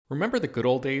Remember the good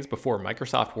old days before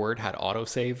Microsoft Word had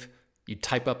autosave? You'd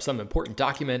type up some important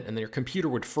document and then your computer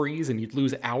would freeze and you'd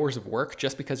lose hours of work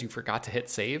just because you forgot to hit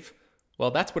save?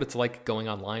 Well, that's what it's like going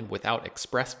online without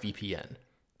ExpressVPN.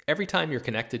 Every time you're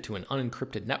connected to an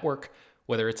unencrypted network,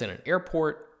 whether it's in an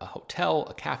airport, a hotel,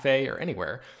 a cafe, or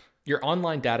anywhere, your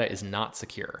online data is not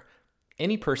secure.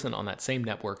 Any person on that same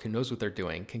network who knows what they're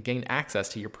doing can gain access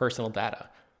to your personal data.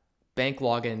 Bank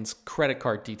logins, credit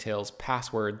card details,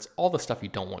 passwords, all the stuff you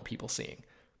don't want people seeing.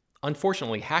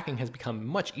 Unfortunately, hacking has become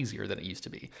much easier than it used to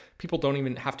be. People don't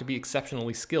even have to be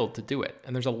exceptionally skilled to do it,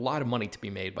 and there's a lot of money to be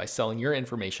made by selling your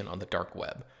information on the dark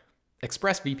web.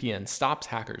 ExpressVPN stops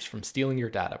hackers from stealing your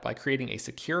data by creating a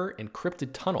secure, encrypted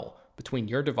tunnel between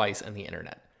your device and the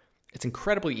internet. It's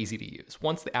incredibly easy to use.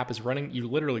 Once the app is running, you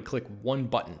literally click one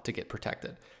button to get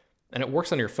protected. And it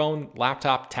works on your phone,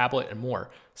 laptop, tablet, and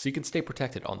more, so you can stay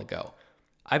protected on the go.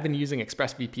 I've been using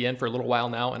ExpressVPN for a little while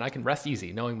now, and I can rest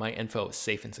easy knowing my info is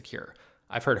safe and secure.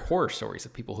 I've heard horror stories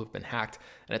of people who've been hacked,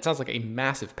 and it sounds like a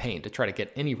massive pain to try to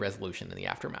get any resolution in the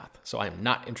aftermath, so I am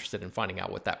not interested in finding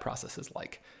out what that process is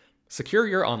like. Secure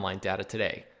your online data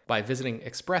today by visiting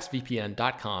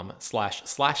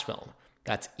expressvpn.com/film.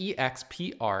 That's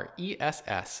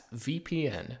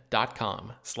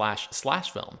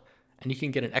expressvpn.com//film. And you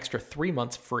can get an extra 3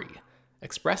 months free.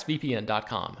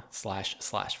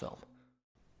 expressvpn.com//film.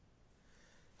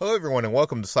 Hello, everyone, and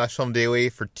welcome to Slash Film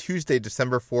Daily for Tuesday,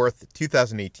 December 4th,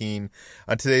 2018.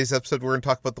 On today's episode, we're going to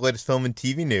talk about the latest film and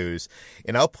TV news,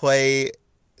 and I'll play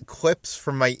clips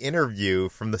from my interview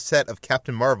from the set of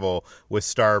Captain Marvel with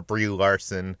star Brie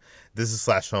Larson. This is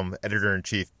Slash Film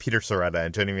Editor-in-Chief Peter Soretta,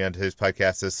 and joining me on today's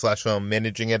podcast is Slash Film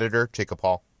Managing Editor Jacob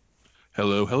Hall.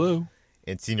 Hello, hello.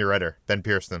 And Senior Writer Ben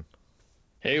Pearson.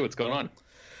 Hey, what's going on?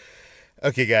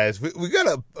 Okay, guys, we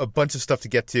got a bunch of stuff to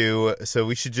get to, so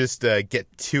we should just get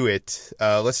to it.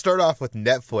 Let's start off with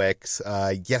Netflix.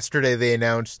 Yesterday they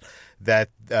announced that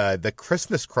The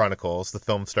Christmas Chronicles, the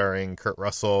film starring Kurt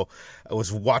Russell,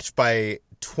 was watched by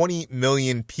 20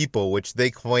 million people, which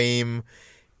they claim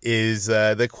is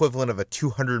the equivalent of a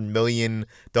 $200 million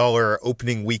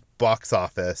opening week box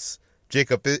office.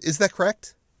 Jacob, is that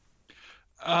correct?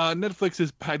 Netflix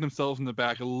is patting themselves in the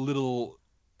back a little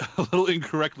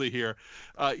incorrectly here.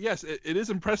 Yes, it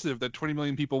is impressive that 20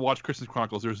 million people watch Christmas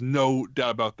Chronicles. There's no doubt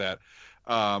about that.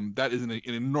 That is an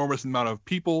enormous amount of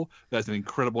people. That's an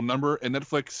incredible number. And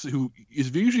Netflix, who is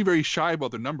usually very shy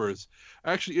about their numbers,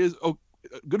 actually is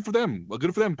good for them. Well,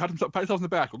 good for them. Pat themselves in the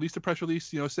back. Release a press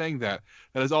release, saying that.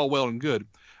 That is all well and good.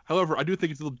 However, I do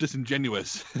think it's a little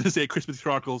disingenuous to say Christmas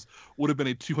Chronicles would have been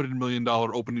a $200 million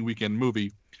opening weekend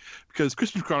movie, because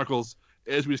Christmas Chronicles,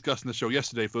 as we discussed in the show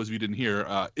yesterday, for those of you who didn't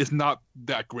hear, is not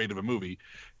that great of a movie.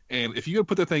 And if you could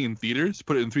put that thing in theaters,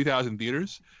 put it in 3,000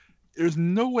 theaters, there's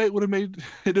no way it would have made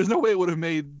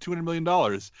 $200 million.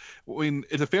 I mean,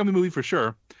 it's a family movie for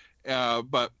sure.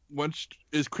 But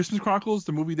is Christmas Chronicles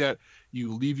the movie that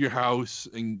you leave your house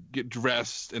and get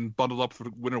dressed and bundle up for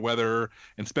winter weather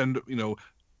and spend,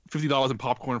 $50 in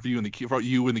popcorn for you and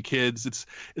the kids? It's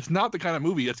not the kind of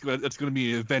movie that's going to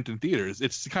be an event in theaters.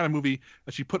 It's the kind of movie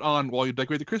that you put on while you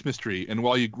decorate the Christmas tree and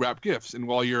while you wrap gifts and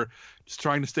while you're just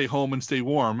trying to stay home and stay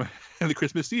warm in the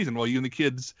Christmas season, while you and the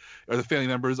kids or the family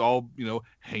members all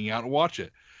hang out and watch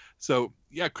it. So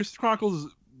yeah, Christmas Chronicles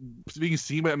being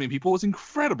seen by people is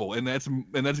incredible, and that's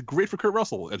great for Kurt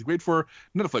Russell. It's great for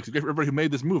Netflix. It's great for everybody who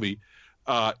made this movie.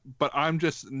 But I'm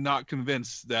just not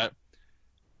convinced that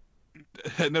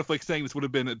Netflix saying this would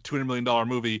have been a $200 million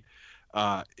movie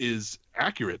is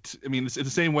accurate. I mean, it's the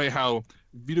same way how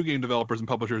video game developers and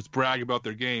publishers brag about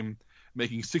their game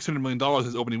making $600 million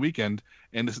this opening weekend,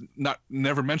 and it's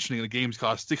never mentioning the games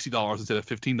cost $60 instead of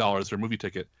 $15 for a movie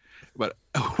ticket. But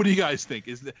what do you guys think?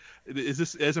 Is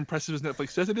this as impressive as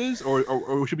Netflix says it is,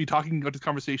 or we should be talking about this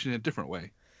conversation in a different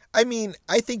way? I mean,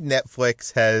 I think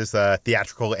Netflix has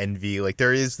theatrical envy. Like,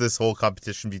 there is this whole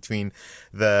competition between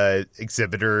the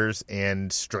exhibitors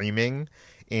and streaming.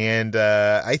 And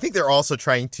I think they're also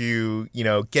trying to,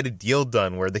 get a deal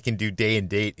done where they can do day and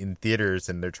date in theaters.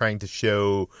 And they're trying to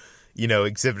show,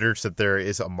 exhibitors that there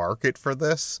is a market for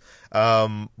this.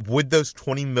 Would those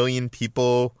 20 million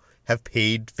people have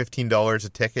paid $15 a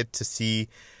ticket to see,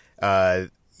 that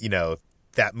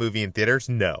movie in theaters?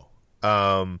 No.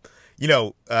 The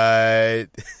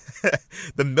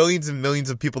millions and millions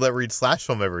of people that read Slash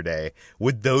Film every day,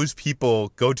 would those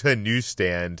people go to a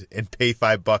newsstand and pay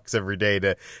 $5 every day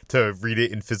to read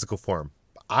it in physical form?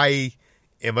 I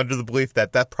am under the belief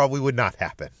that probably would not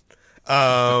happen. Do you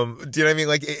know what I mean?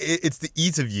 Like, it's the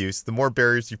ease of use. The more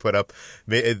barriers you put up,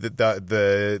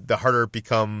 the harder it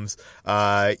becomes.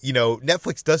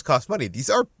 Netflix does cost money. These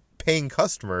are paying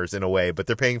customers in a way, but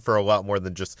they're paying for a lot more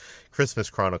than just Christmas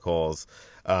Chronicles.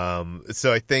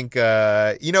 So I think,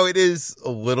 it is a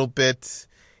little bit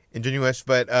ingenuous,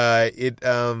 but I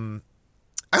don't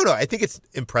know. I think it's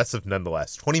impressive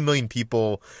nonetheless. 20 million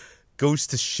people goes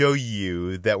to show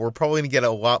you that we're probably going to get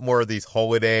a lot more of these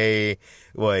holiday,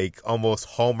 like almost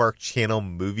Hallmark Channel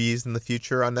movies in the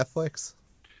future on Netflix.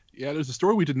 Yeah, there's a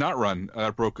story we did not run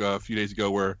that broke a few days ago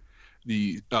where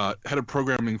the head of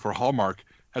programming for Hallmark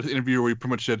had an interview where he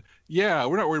pretty much said, yeah,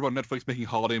 we're not worried about Netflix making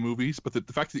holiday movies, but the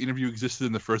fact that the interview existed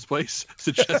in the first place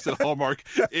suggests that Hallmark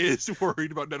is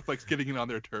worried about Netflix getting in on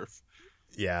their turf.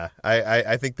 Yeah,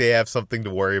 I think they have something to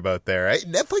worry about there.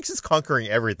 Netflix is conquering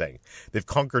everything. They've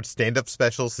conquered stand-up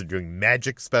specials. They're doing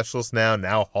magic specials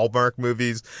now Hallmark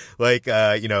movies, like,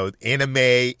 anime,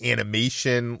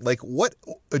 animation, like what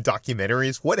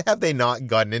documentaries, what have they not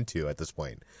gotten into at this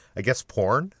point? I guess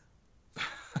porn?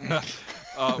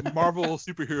 Marvel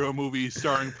superhero movies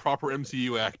starring proper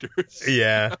MCU actors.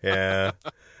 Yeah.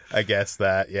 I guess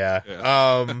that, yeah.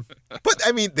 But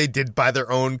I mean, they did buy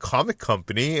their own comic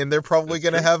company, and they're probably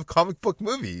going to have comic book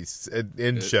movies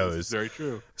and shows. Very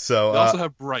true. So they also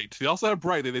have Bright. They've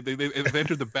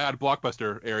entered the bad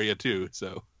blockbuster area too.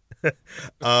 So,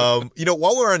 while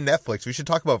we're on Netflix, we should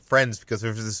talk about Friends, because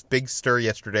there was this big stir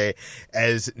yesterday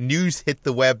as news hit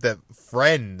the web that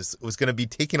Friends was going to be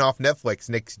taken off Netflix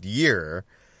next year,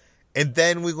 and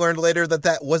then we learned later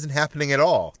that wasn't happening at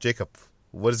all. Jacob,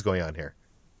 what is going on here?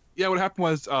 Yeah, what happened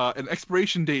was an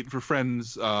expiration date for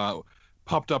Friends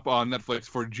popped up on Netflix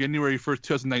for January 1st,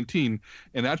 2019,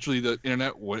 and actually the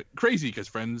internet went crazy because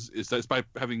Friends, despite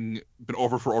having been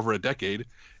over for over a decade,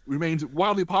 remains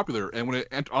wildly popular. And when it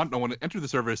entered the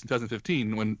service in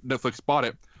 2015, when Netflix bought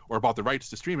it or bought the rights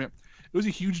to stream it, it was a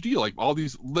huge deal. Like, all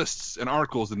these lists and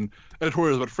articles and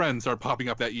editorials about Friends started popping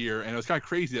up that year, and it was kind of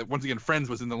crazy that once again Friends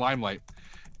was in the limelight.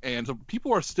 And so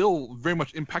people are still very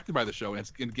much impacted by the show, and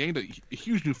it's gained a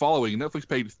huge new following. Netflix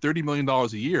paid $30 million a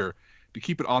year to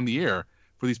keep it on the air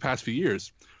for these past few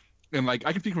years. And like,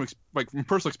 I can speak from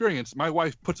personal experience. My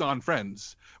wife puts on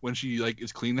Friends when she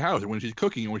is cleaning the house, or when she's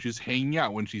cooking, or when she's hanging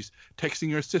out, when she's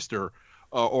texting her sister,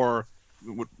 or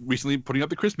recently putting up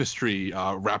the Christmas tree,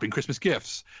 wrapping Christmas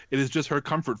gifts. It is just her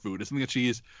comfort food. It's something that she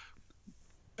is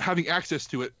having access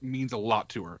to. It means a lot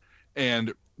to her.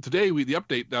 And today, the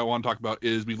update that I want to talk about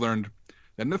is we learned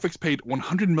that Netflix paid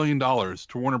 $100 million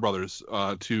to Warner Brothers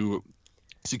to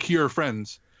secure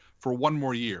Friends for one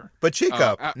more year. But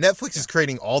Jacob, Netflix is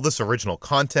creating all this original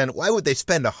content. Why would they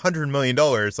spend $100 million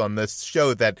on this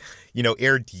show that,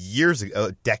 aired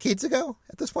decades ago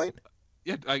at this point?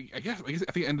 Yeah, I guess I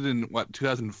think it ended in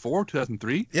 2004,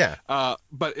 2003. Yeah.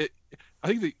 But I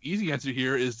think the easy answer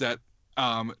here is that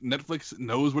Netflix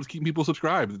knows what's keeping people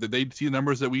subscribed. They see the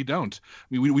numbers that we don't.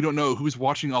 I mean, we don't know who's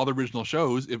watching all the original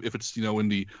shows, if it's in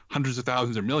the hundreds of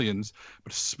thousands or millions,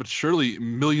 but surely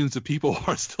millions of people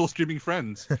are still streaming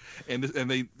Friends, and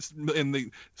they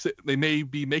may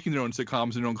be making their own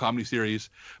sitcoms and their own comedy series,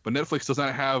 but Netflix does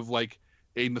not have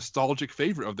a nostalgic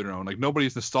favorite of their own.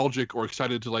 Nobody's nostalgic or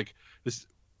excited to this.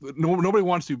 Nobody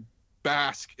wants to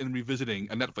bask in revisiting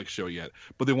a Netflix show yet,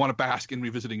 but they want to bask in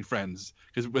revisiting Friends,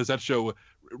 because that show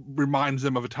reminds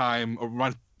them of a time, or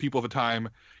reminds people of a time,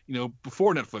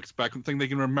 before Netflix, back, something they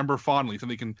can remember fondly,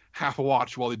 something they can half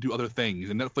watch while they do other things.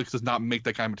 And Netflix does not make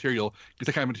that kind of material, because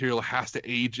that kind of material has to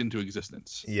age into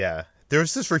existence. Yeah. There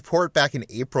was this report back in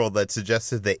April that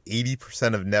suggested that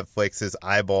 80% of Netflix's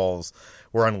eyeballs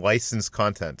were on licensed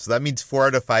content. So that means 4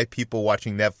 out of 5 people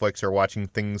watching Netflix are watching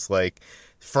things like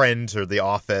Friends or The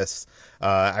Office.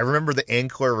 I remember the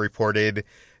Ankler reported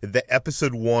that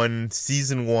episode 1,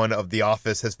 season 1 of The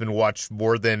Office has been watched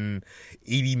more than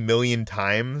 80 million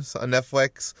times on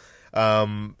Netflix.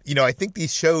 I think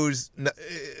these shows,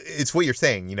 it's what you're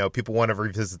saying, people want to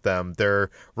revisit them. They're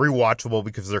rewatchable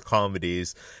because they're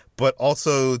comedies, but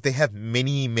also they have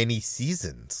many, many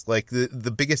seasons. Like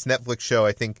the biggest Netflix show,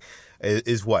 I think,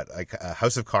 is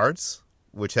House of Cards,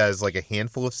 which has a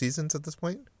handful of seasons at this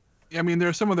point. Yeah, I mean, there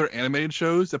are some other animated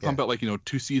shows that pump out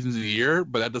 2 seasons a year,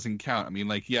 but that doesn't count. I mean,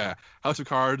 House of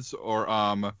Cards or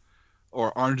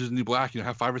Orange is the New Black,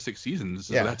 have 5 or 6 seasons.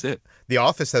 So that's it. The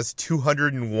Office has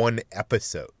 201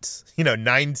 episodes,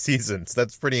 9 seasons.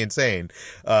 That's pretty insane.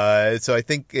 So I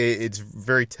think it's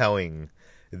very telling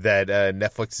that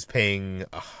Netflix is paying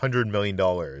 $100 million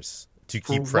to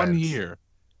keep Friends. 1 year.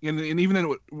 And even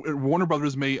then, Warner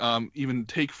Brothers may even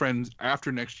take Friends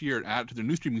after next year and add it to their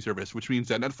new streaming service, which means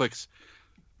that Netflix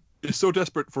is so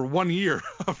desperate for 1 year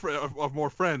of more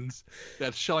Friends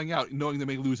that's shelling out, knowing they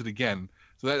may lose it again.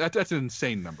 So that's an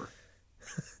insane number.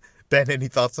 Ben, any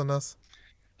thoughts on this?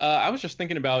 I was just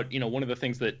thinking about, one of the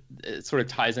things that sort of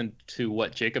ties into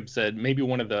what Jacob said. Maybe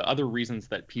one of the other reasons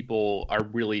that people are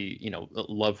really,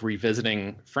 love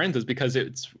revisiting Friends is because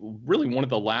it's really one of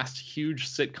the last huge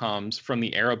sitcoms from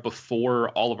the era before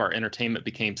all of our entertainment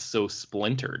became so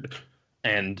splintered.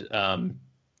 And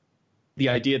the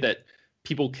idea that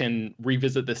people can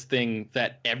revisit this thing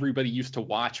that everybody used to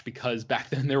watch because back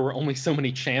then there were only so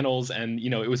many channels, and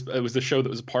it was a show that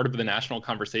was part of the national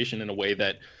conversation in a way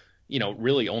that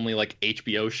really only like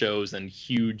HBO shows and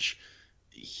huge,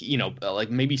 like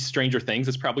maybe Stranger Things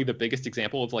is probably the biggest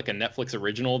example of like a Netflix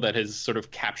original that has sort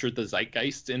of captured the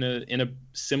zeitgeist in a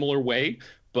similar way.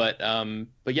 But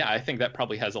yeah, I think that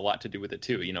probably has a lot to do with it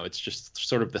too. It's just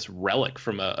sort of this relic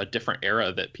from a different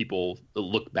era that people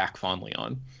look back fondly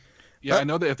on. Yeah, I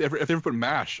know that if they ever put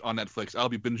MASH on Netflix, I'll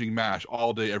be binging MASH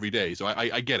all day, every day. So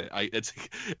I get it.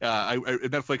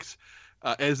 Netflix,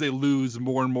 as they lose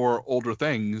more and more older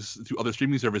things to other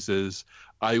streaming services,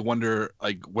 I wonder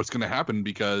like what's going to happen,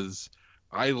 because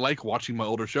I like watching my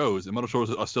older shows, and my older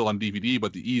shows are still on DVD.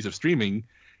 But the ease of streaming,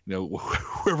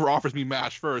 whoever offers me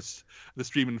MASH first, the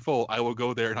stream in full, I will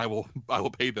go there and I will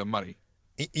pay them money.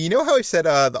 You know how I said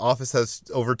The Office has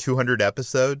over 200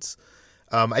 episodes?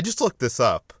 I just looked this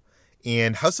up.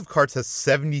 And House of Cards has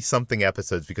 70-something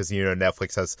episodes because,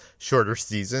 Netflix has shorter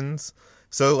seasons.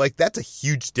 So, like, that's a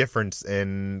huge difference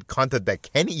in content that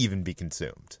can even be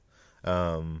consumed.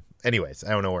 Anyways, I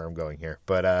don't know where I'm going here,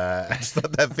 but I just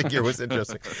thought that figure was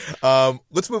interesting.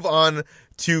 Let's move on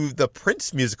to the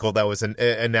Prince musical that was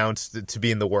announced to be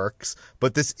in the works,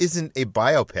 but this isn't a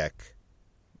biopic.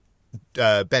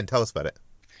 Ben, tell us about it.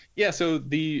 Yeah, so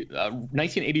the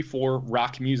 1984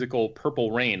 rock musical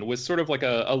Purple Rain was sort of like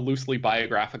a loosely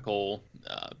biographical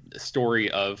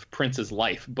story of Prince's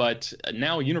life, but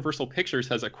now Universal Pictures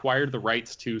has acquired the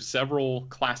rights to several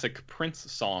classic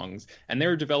Prince songs, and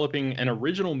they're developing an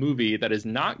original movie that is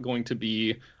not going to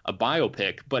be a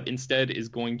biopic, but instead is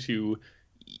going to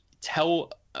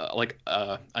tell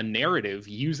a narrative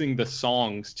using the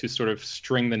songs to sort of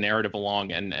string the narrative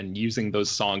along, and using those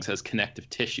songs as connective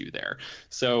tissue there.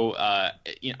 So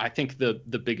I think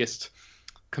the biggest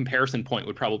comparison point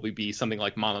would probably be something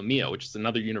like Mamma Mia, which is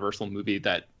another Universal movie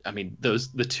that,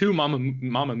 the two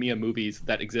Mamma Mia movies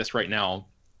that exist right now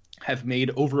have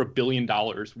made over $1 billion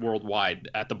worldwide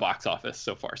at the box office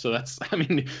so far. So that's,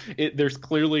 there's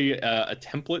clearly a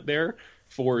template there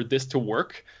for this to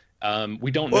work. We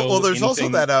don't know. Well, there's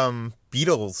anything... also that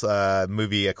Beatles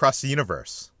movie Across the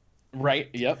Universe. Right.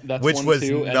 Yep. That's which one was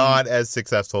too, not as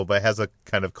successful, but has a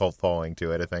kind of cult following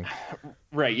to it, I think.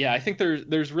 Right. Yeah. I think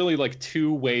there's really like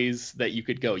two ways that you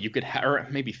could go. You could or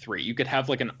maybe three. You could have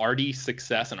like an arty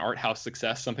success, an art house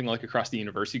success, something like Across the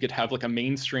Universe. You could have like a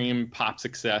mainstream pop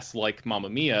success like Mamma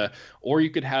Mia, or you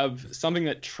could have something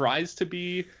that tries to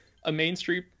be a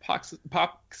mainstream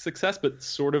pop success, but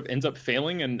sort of ends up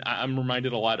failing. And I'm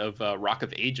reminded a lot of Rock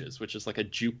of Ages, which is like a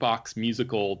jukebox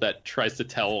musical that tries to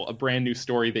tell a brand new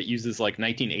story that uses like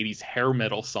 1980s hair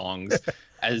metal songs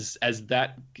as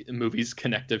that movie's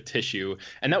connective tissue.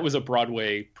 And that was a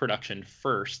Broadway production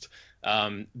first.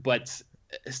 But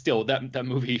still, that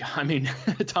movie,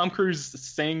 Tom Cruise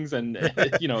sings, and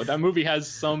that movie has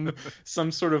some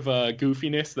sort of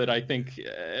goofiness that I think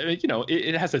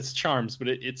it has its charms, but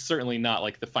it's certainly not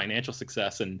like the financial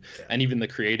success and even the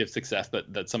creative success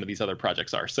that some of these other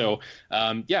projects are. So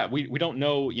we don't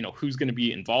know who's going to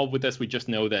be involved with this. We just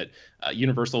know that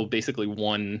Universal basically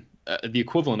won the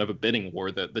equivalent of a bidding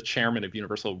war. The chairman of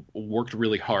Universal worked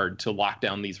really hard to lock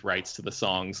down these rights to the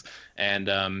songs, and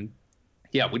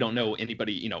we don't know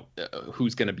anybody,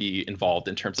 who's going to be involved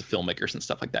in terms of filmmakers and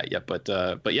stuff like that yet.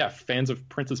 But yeah, fans of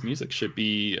Prince's music should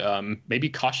be maybe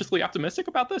cautiously optimistic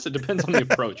about this. It depends on the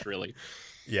approach, really.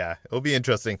 Yeah, it'll be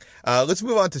interesting. Let's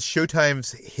move on to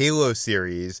Showtime's Halo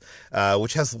series,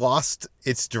 which has lost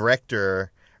its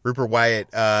director, Rupert Wyatt.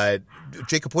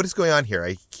 Jacob, what is going on here?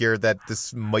 I hear that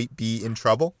this might be in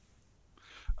trouble.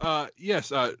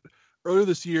 Yes. Earlier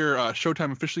this year,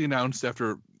 Showtime officially announced,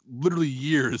 after literally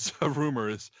years of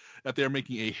rumors, that they are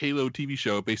making a Halo TV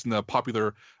show based on the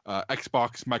popular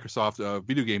Xbox Microsoft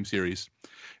video game series.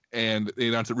 And they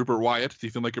announced that Rupert Wyatt,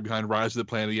 the filmmaker behind Rise of the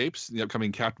Planet of the Apes, the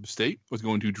upcoming Captive State, was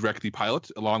going to direct the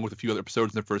pilot, along with a few other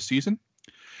episodes in the first season.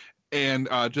 And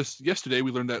just yesterday,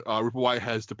 we learned that Rupert Wyatt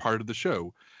has departed the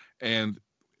show. And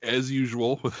as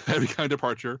usual, with every kind of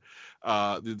departure,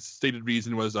 the stated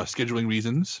reason was scheduling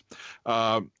reasons.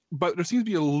 But there seems to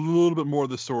be a little bit more of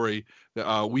the story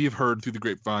that we have heard through the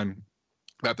grapevine,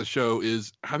 that the show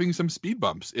is having some speed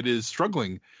bumps. It is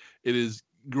struggling. It is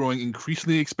growing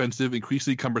increasingly expensive,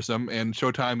 increasingly cumbersome, and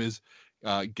Showtime is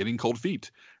getting cold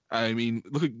feet. I mean,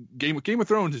 look at Game of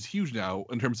Thrones is huge now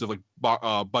in terms of like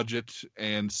budget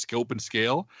and scope and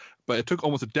scale, but it took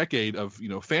almost a decade of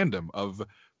fandom, of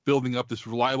building up this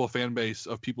reliable fan base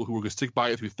of people who were going to stick by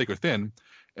it through thick or thin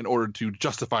in order to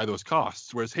justify those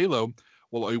costs. Whereas Halo,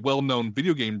 well, a well-known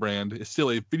video game brand, is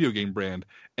still a video game brand,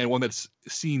 and one that's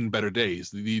seen better days.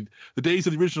 The days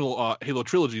of the original Halo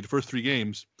trilogy, the first 3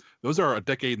 games, those are a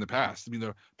decade in the past. I mean,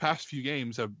 the past few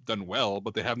games have done well,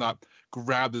 but they have not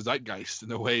grabbed the zeitgeist in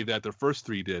the way that the first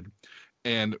 3 did.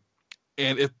 And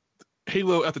if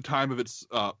Halo, at the time of its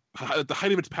at the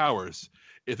height of its powers,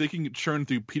 if they can churn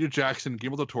through Peter Jackson,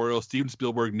 Guillermo del Toro, Steven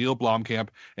Spielberg, Neil Blomkamp,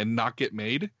 and not get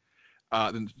made,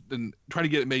 then trying to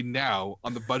get it made now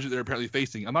on the budget they're apparently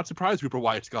facing, I'm not surprised Rupert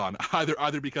Wyatt's gone.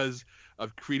 Either because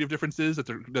of creative differences that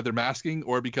they're masking,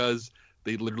 or because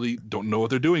they literally don't know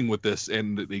what they're doing with this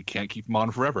and they can't keep them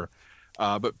on forever.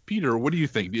 But Peter, what do you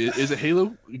think? Is a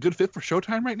Halo a good fit for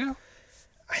Showtime right now?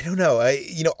 I don't know.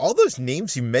 All those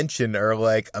names you mentioned are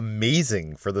like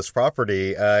amazing for this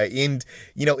property. And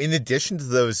in addition to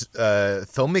those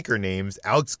filmmaker names,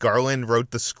 Alex Garland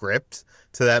wrote the script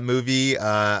to that movie.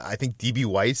 I think D.B.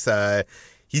 Weiss,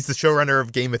 he's the showrunner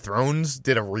of Game of Thrones,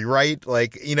 did a rewrite.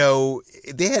 Like,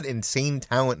 they had insane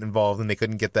talent involved and they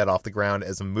couldn't get that off the ground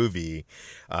as a movie.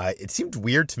 It seemed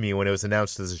weird to me when it was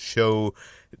announced as a Showtime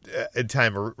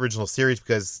original series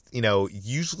because,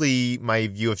 usually my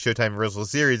view of Showtime original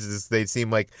series is they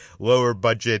seem like lower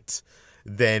budget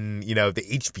than, the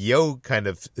HBO kind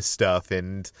of stuff.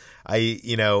 And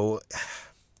Halo,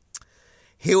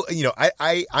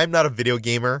 I'm not a video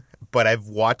gamer, but I've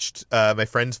watched my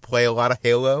friends play a lot of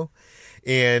Halo,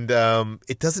 and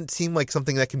it doesn't seem like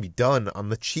something that can be done on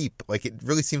the cheap. Like, it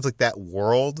really seems like that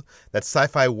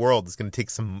sci-fi world, is going to take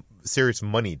some serious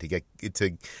money to get it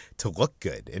to look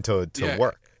good and to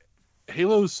work.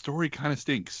 Halo's story kind of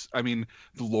stinks. I mean,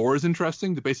 the lore is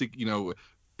interesting. The basic,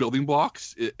 building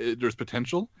blocks, there's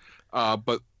potential,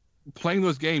 but playing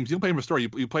those games, you don't play them for story.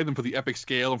 You play them for the epic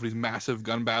scale and for these massive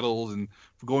gun battles and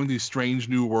for going to these strange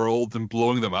new worlds and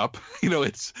blowing them up.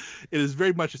 It is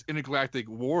very much this intergalactic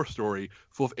war story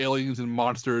full of aliens and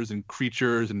monsters and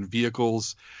creatures and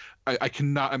vehicles. I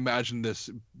cannot imagine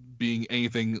this being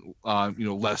anything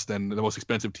less than the most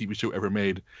expensive TV show ever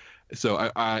made.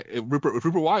 So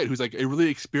Rupert Wyatt, who's like a really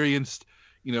experienced,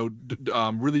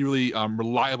 really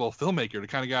reliable filmmaker, the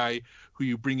kind of guy who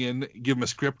you bring in, give him a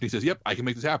script, and he says, "Yep, I can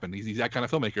make this happen." He's that kind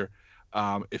of filmmaker.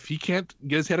 If he can't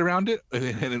get his head around it,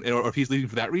 or if he's leaving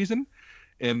for that reason,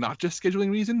 and not just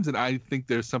scheduling reasons, and I think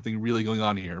there's something really going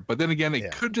on here. But then again,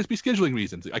 it could just be scheduling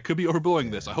reasons. I could be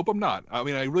overblowing this. I hope I'm not. I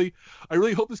mean, I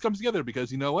really hope this comes together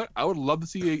because you know what? I would love to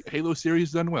see a Halo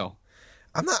series done well.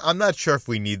 I'm not sure if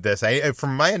we need this.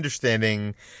 From my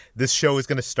understanding, this show is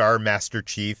going to star Master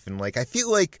Chief, and I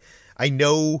feel like I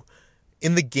know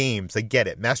in the games, I get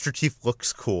it. Master Chief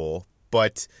looks cool,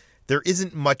 but there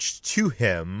isn't much to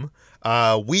him.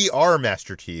 We are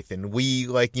Master Chief, and we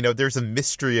there's a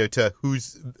mystery to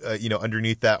who's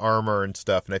underneath that armor and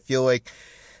stuff. And I feel like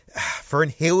for a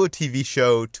Halo TV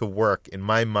show to work, in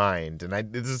my mind,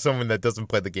 and this is someone that doesn't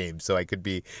play the game, so I could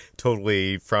be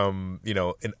totally from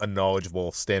an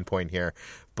unknowledgeable standpoint here,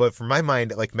 but for my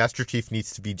mind, Master Chief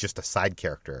needs to be just a side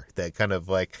character that kind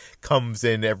of comes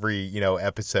in every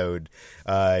episode,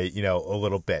 a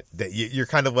little bit. That you're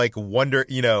kind of wonder,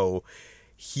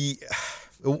 he.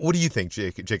 What do you think,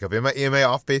 Jacob? Am I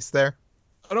off base there?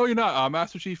 Oh, no, you're not.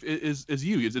 Master Chief is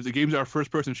you. The game's our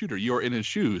first-person shooter. You're in his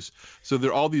shoes. So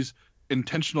there are all these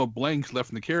intentional blanks left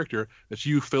in the character that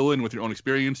you fill in with your own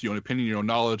experience, your own opinion, your own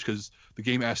knowledge, because the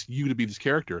game asks you to be this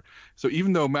character. So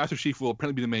even though Master Chief will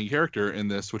apparently be the main character in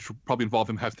this, which will probably involve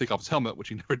him having to take off his helmet, which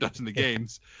he never does in the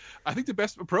games, I think the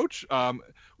best approach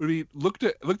would be looked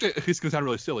at. It's going to sound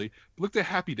really silly. But looked at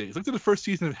Happy Days. Looked at the first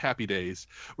season of Happy Days,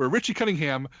 where Richie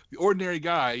Cunningham, the ordinary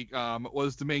guy,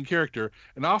 was the main character,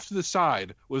 and off to the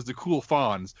side was the cool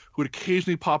Fonz, who would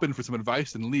occasionally pop in for some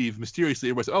advice and leave mysteriously.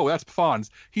 Everybody said, "Oh, that's Fonz.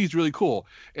 He's really cool."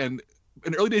 And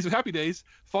in the early days of Happy Days,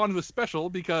 Fonz was special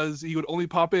because he would only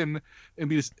pop in and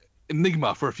be this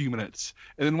enigma for a few minutes.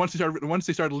 And then once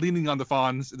they started leaning on the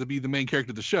Fonz to be the main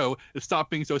character of the show, it stopped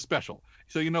being so special.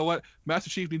 So you know what? Master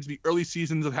Chief needs to be early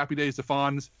seasons of Happy Days to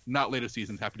Fonz, not later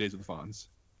seasons Happy Days with the Fonz.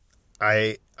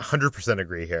 I 100%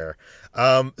 agree here.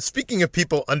 Speaking of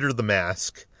people under the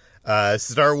mask,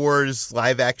 Star Wars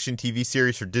live-action TV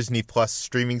series for Disney Plus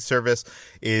streaming service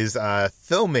is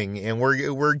filming, and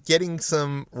we're getting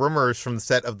some rumors from the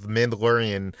set of The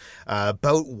Mandalorian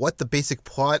about what the basic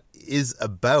plot is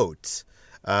about.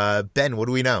 Ben, what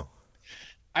do we know?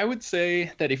 I would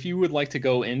say that if you would like to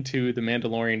go into The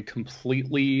Mandalorian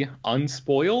completely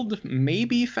unspoiled,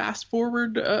 maybe fast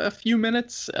forward a few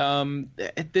minutes.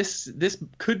 This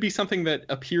could be something that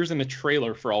appears in a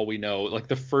trailer for all we know, like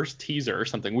the first teaser or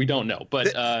something. We don't know,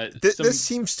 but This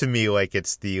seems to me like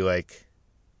it's the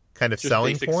kind of just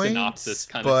selling basic point, synopsis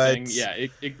kind but of thing. Yeah,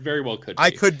 it very well could be.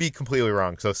 I could be completely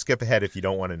wrong, so skip ahead if you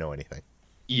don't want to know anything.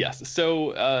 Yes.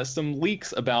 So some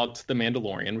leaks about The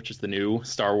Mandalorian, which is the new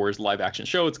Star Wars live action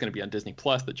show. It's going to be on Disney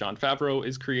Plus that Jon Favreau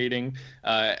is creating.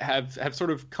 Have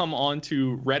sort of come on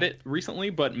to Reddit recently,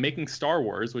 but Making Star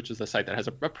Wars, which is a site that has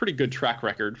a pretty good track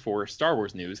record for Star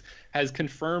Wars news, has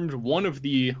confirmed one of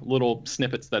the little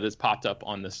snippets that has popped up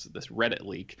on this Reddit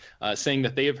leak, saying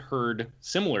that they have heard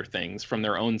similar things from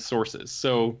their own sources.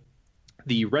 So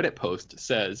the Reddit post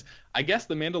says, I guess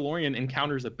the Mandalorian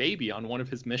encounters a baby on one of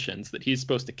his missions that he's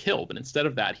supposed to kill, but instead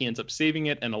of that, he ends up saving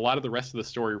it, and a lot of the rest of the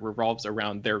story revolves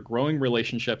around their growing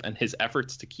relationship and his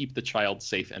efforts to keep the child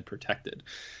safe and protected.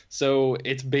 So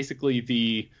it's basically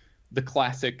the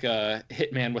classic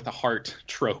hitman with a heart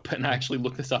trope, and I actually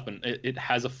looked this up, and it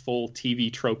has a full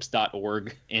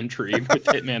tvtropes.org entry with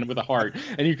hitman with a heart,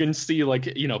 and you can see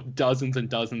dozens and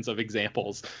dozens of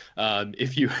examples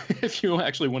if you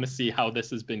actually want to see how this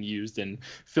has been used in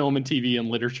film and TV and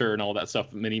literature and all that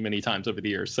stuff many times over the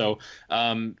years. So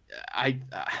I'm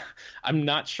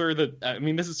not sure that, I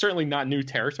mean, this is certainly not new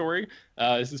territory.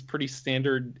 This is pretty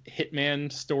standard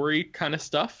hitman story kind of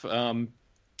stuff.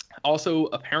 Also,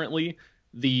 apparently,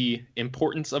 the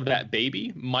importance of that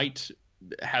baby might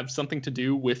have something to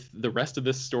do with the rest of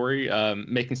this story.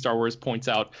 Making Star Wars points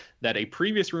out that a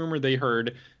previous rumor they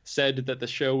heard said that the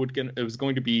show was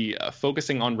going to be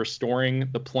focusing on restoring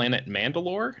the planet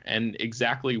Mandalore, and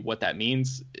exactly what that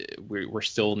means, we're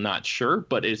still not sure,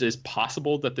 but it is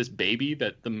possible that this baby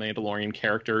that the Mandalorian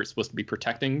character is supposed to be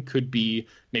protecting could be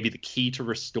maybe the key to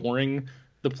restoring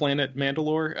the planet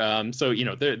Mandalore. So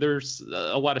there's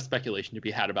a lot of speculation to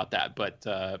be had about that, but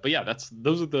yeah,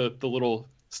 those are the little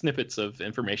snippets of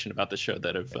information about the show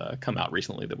that have come out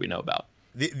recently that we know about.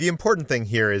 The important thing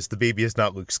here is the baby is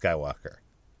not Luke Skywalker.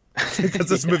 Because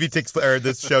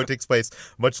this show takes place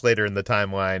much later in the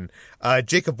timeline.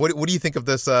 Jacob, what do you think of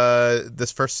this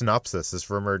first synopsis,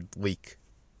 this rumored leak?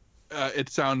 It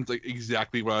sounds like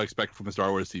exactly what I expect from a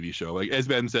Star Wars TV show. Like, as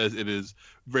Ben says, it is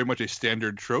very much a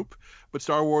standard trope, but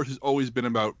Star Wars has always been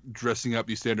about dressing up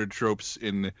these standard tropes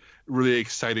in really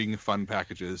exciting, fun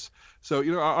packages. So,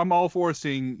 I'm all for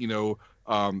seeing,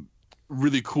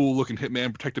 really cool looking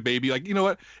hitman protect a baby. Like, you know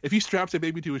what? If he straps a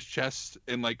baby to his chest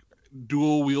and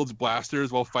dual wields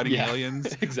blasters while fighting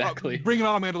aliens, exactly. Bring it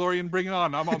on, Mandalorian, bring it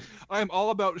on. I'm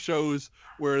all about shows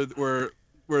where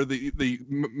the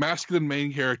masculine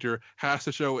main character has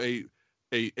to show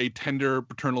a tender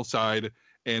paternal side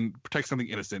and protect something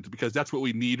innocent, because that's what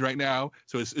we need right now.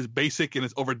 So as basic and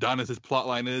as overdone as his plot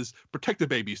line is, protect the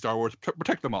baby, Star Wars,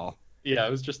 protect them all. Yeah,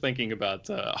 I was just thinking about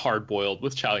Hard Boiled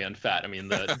with Chow Yun-fat. I mean,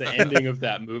 the ending of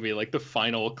that movie, like the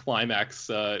final climax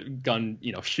gun,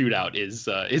 shootout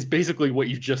is basically what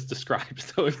you just described.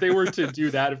 So if they were to do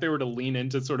that, if they were to lean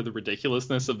into sort of the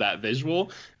ridiculousness of that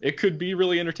visual, it could be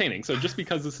really entertaining. So just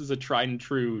because this is a tried and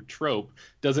true trope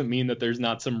doesn't mean that there's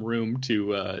not some room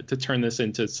to turn this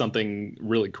into something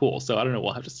really cool. So I don't know.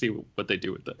 We'll have to see what they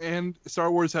do with it. And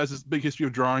Star Wars has this big history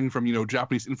of drawing from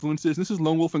Japanese influences. And this is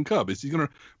Lone Wolf and Cub.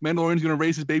 Mandalorian's going to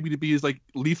raise his baby to be his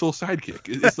lethal sidekick.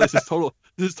 This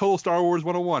is total Star Wars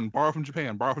 101. Borrow from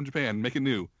Japan, make it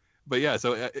new. But yeah,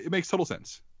 so it makes total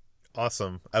sense.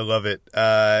 Awesome. I love it.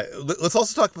 Let's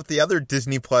also talk about the other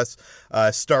Disney Plus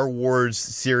Star Wars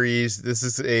series. This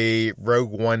is a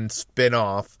Rogue One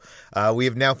spinoff. We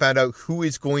have now found out who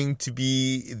is going to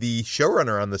be the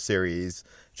showrunner on the series.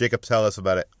 Jacob, tell us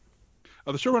about it.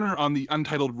 The showrunner on the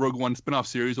untitled Rogue One spinoff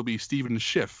series will be Stephen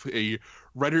Schiff, a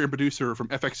writer and producer from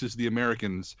FX's The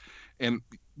Americans. And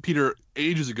Peter,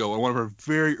 ages ago on one of our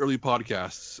very early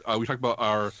podcasts, we talked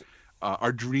about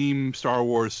our dream Star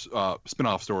Wars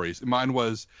spinoff stories. And mine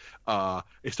was a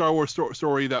Star Wars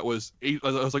story that was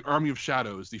like Army of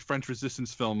Shadows, the French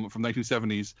Resistance film from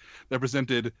 1970s that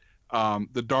presented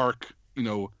the dark,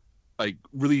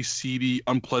 really seedy,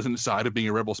 unpleasant side of being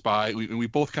a rebel spy. We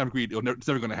both kind of agreed it's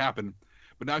never going to happen.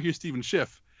 But now here's Stephen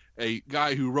Schiff, a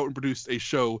guy who wrote and produced a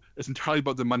show that's entirely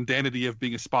about the mundanity of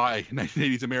being a spy in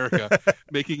 1980s America,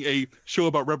 making a show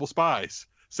about rebel spies.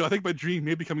 So I think my dream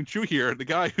may be coming true here. The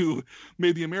guy who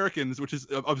made The Americans, which is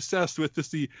obsessed with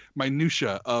just the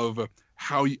minutia of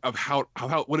how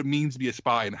what it means to be a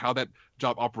spy and how that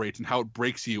job operates and how it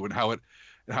breaks you and how it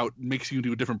makes you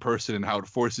into a different person and how it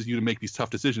forces you to make these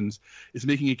tough decisions, is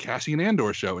making a Cassian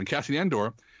Andor show. And Cassian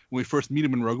Andor when we first meet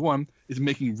him in Rogue One, is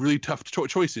making really tough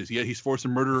choices. Yet he's forced to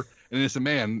murder an innocent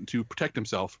man to protect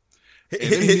himself.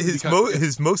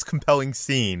 His most compelling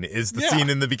scene is the scene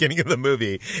in the beginning of the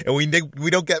movie, and we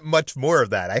don't get much more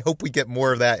of that. I hope we get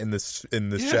more of that in this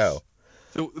show.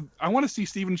 So I want to see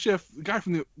Stephen Schiff,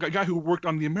 the guy who worked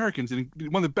on The Americans and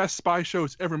one of the best spy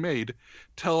shows ever made,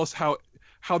 tell us how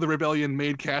the rebellion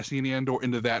made Cassian Andor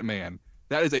into that man.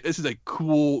 This is a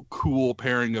cool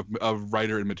pairing of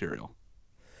writer and material.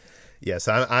 Yes,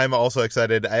 I'm also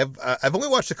excited. I've only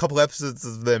watched a couple episodes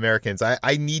of The Americans.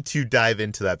 I need to dive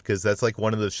into that because that's like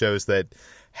one of those shows that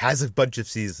has a bunch of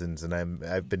seasons, and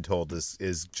I've been told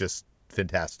is just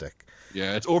fantastic.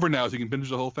 Yeah, it's over now, so you can binge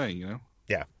the whole thing. You know.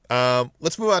 Yeah.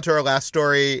 Let's move on to our last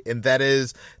story, and that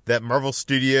is that Marvel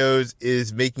Studios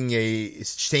is making a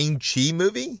Shang-Chi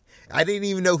movie. I didn't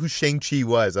even know who Shang-Chi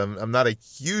was. I'm not a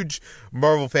huge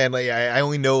Marvel fan. Like I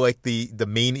only know like the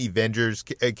main Avengers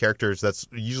characters. That's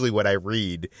usually what I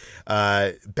read.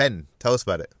 Ben, tell us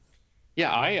about it. Yeah,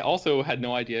 I also had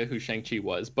no idea who Shang-Chi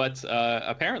was, but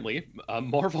apparently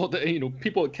Marvel,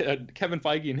 people, Kevin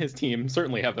Feige and his team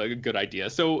certainly have a good idea.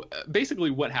 So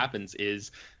basically what happens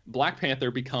is Black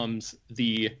Panther becomes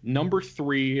the number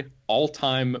 3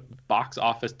 all-time box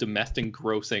office domestic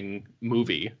grossing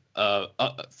movie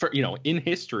in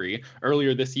history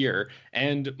earlier this year,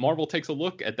 and Marvel takes a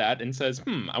look at that and says,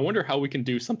 I wonder how we can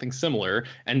do something similar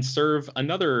and serve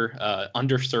another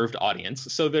underserved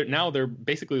audience. So they're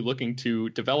basically looking to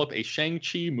develop a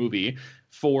Shang-Chi movie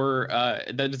for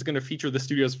that is going to feature the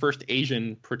studio's first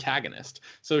Asian protagonist.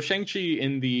 So Shang-Chi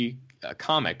in the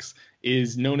comics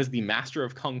is known as the Master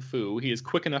of Kung Fu. He is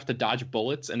quick enough to dodge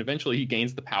bullets, and eventually he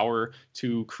gains the power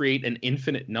to create an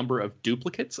infinite number of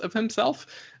duplicates of himself.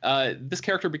 This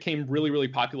character became really, really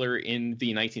popular in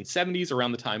the 1970s,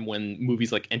 around the time when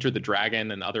movies like Enter the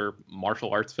Dragon and other martial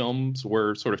arts films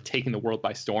were sort of taking the world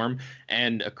by storm.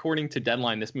 And according to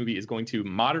Deadline, this movie is going to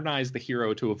modernize the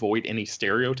hero to avoid any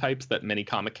stereotypes that many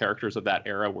comic characters of that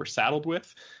era were saddled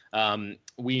with.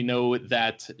 We know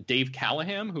that Dave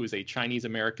Callahan, who is a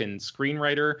Chinese-American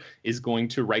screenwriter, is going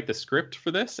to write the script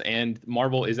for this, and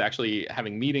Marvel is actually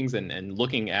having meetings and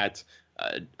looking at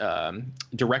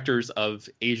directors of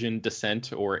Asian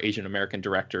descent or Asian American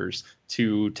directors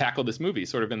to tackle this movie,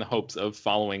 sort of in the hopes of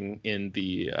following in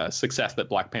the success that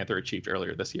Black Panther achieved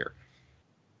earlier this year.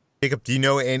 Jacob, do you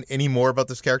know any more about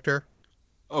this character?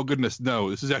 Oh, goodness, no.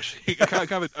 This is actually kind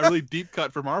of a really deep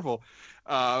cut for Marvel.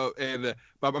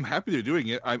 But I'm happy they're doing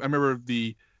it. I remember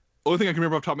the only thing I can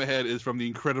remember off the top of my head is from the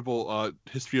incredible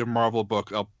History of Marvel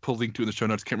book. I'll put a link to in the show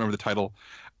notes. Can't remember the title.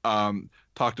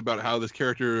 Talked about how this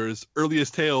character's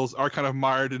earliest tales are kind of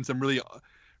mired in some really,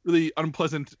 really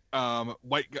unpleasant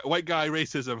white guy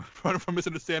racism from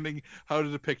misunderstanding how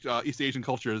to depict East Asian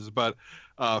cultures. But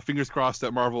fingers crossed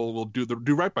that Marvel will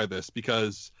do right by this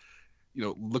because,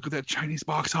 look at that Chinese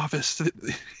box office.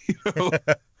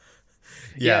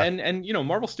 Yeah, and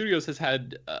Marvel Studios has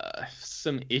had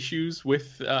some issues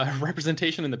with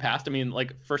representation in the past. I mean,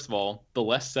 like, first of all, the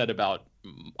less said about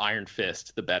Iron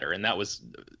Fist, the better. And that was,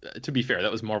 to be fair,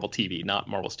 that was Marvel TV, not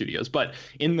Marvel Studios. But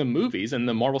in the movies, in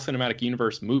the Marvel Cinematic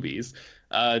Universe movies,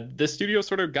 the studio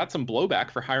sort of got some blowback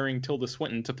for hiring Tilda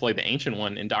Swinton to play the Ancient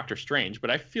One in Doctor Strange.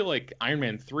 But I feel like Iron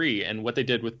Man 3 and what they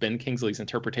did with Ben Kingsley's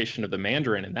interpretation of the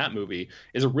Mandarin in that movie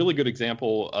is a really good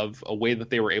example of a way that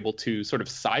they were able to sort of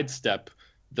sidestep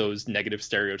those negative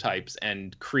stereotypes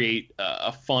and create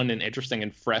a fun and interesting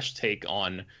and fresh take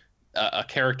on a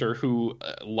character who,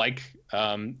 like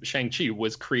Shang-Chi,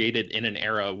 was created in an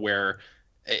era where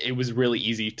it was really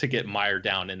easy to get mired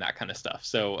down in that kind of stuff.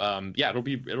 So it'll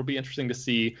be interesting to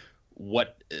see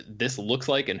what this looks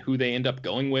like and who they end up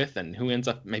going with and who ends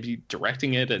up maybe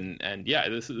directing it. And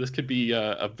this could be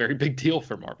a very big deal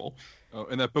for Marvel. Oh,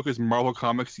 and that book is Marvel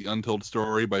Comics: The Untold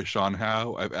Story by Sean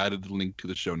Howe. I've added the link to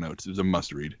the show notes. It was a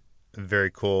must-read. Very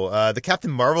cool. The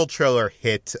Captain Marvel trailer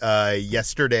hit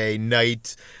yesterday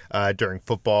night during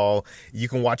football. You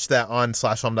can watch that on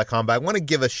 /film.com. But I want to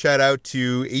give a shout out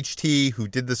to HT, who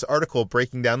did this article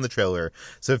breaking down the trailer.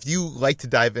 So if you like to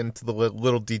dive into the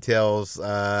little details,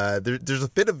 there's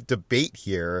a bit of debate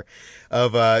here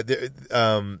of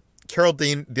Carol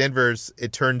Danvers,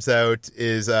 it turns out,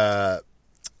 is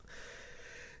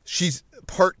she's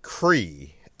part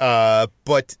Kree.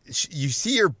 But you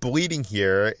see her bleeding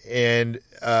here, and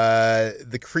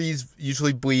the Krees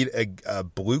usually bleed a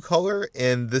blue color,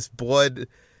 and this blood,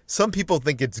 some people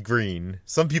think it's green,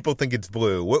 some people think it's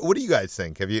blue. What do you guys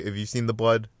think? Have you seen the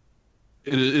blood?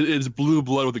 It is blue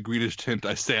blood with a greenish tint.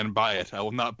 I stand by it. I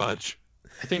will not budge.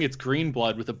 I think it's green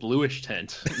blood with a bluish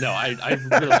tint. No, I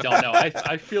really don't know.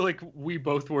 I feel like we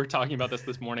both were talking about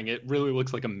this morning. It really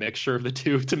looks like a mixture of the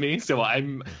two to me. So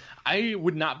I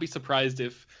would not be surprised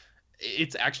if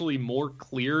it's actually more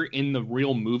clear in the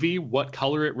real movie what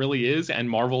color it really is, and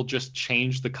Marvel just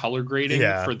changed the color grading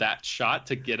for that shot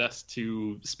to get us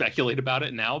to speculate about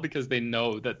it now, because they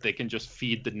know that they can just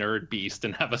feed the nerd beast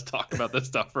and have us talk about this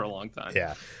stuff for a long time.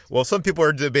 Yeah. Well, some people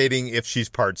are debating if she's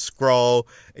part Skrull.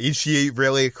 Is she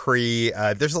really a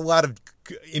Kree? There's a lot of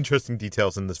interesting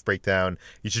details in this breakdown.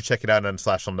 You should check it out on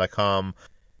slashfilm.com.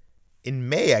 In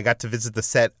May, I got to visit the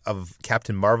set of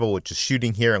Captain Marvel, which is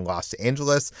shooting here in Los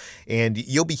Angeles, and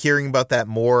you'll be hearing about that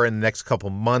more in the next couple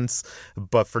months.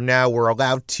 But for now, we're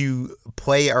allowed to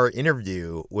play our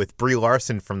interview with Brie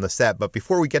Larson from the set. But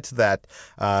before we get to that,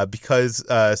 because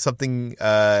something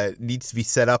needs to be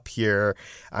set up here,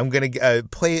 I'm going to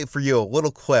play for you a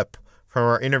little clip from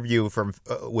our interview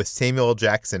with Samuel L.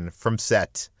 Jackson from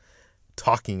set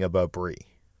talking about Brie.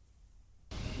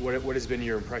 What has been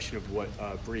your impression of what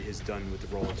Brie has done with the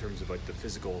role in terms of like the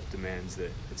physical demands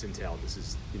that it's entailed? This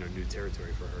is new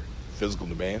territory for her. Physical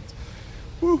demands.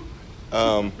 Woo.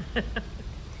 Let me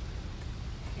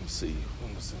see.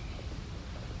 When was it?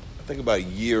 I think about a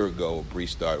year ago, Brie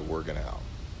started working out,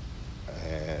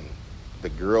 and the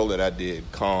girl that I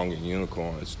did Kong and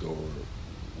Unicorn Store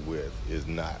with is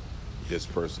not this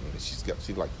person. She's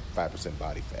like 5%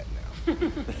 body fat now.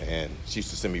 And she used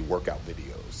to send me workout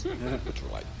videos, which were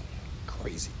like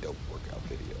crazy dope workout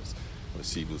videos. But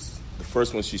she was, the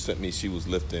first one she sent me, she was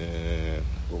lifting,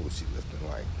 what was she lifting,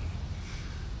 like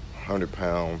 100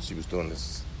 pounds. She was doing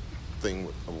this thing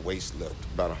with a waist lift,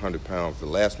 about 100 pounds. The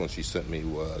last one she sent me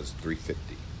was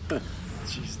 350.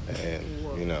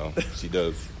 And, she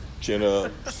does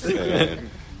chin-ups, and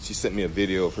she sent me a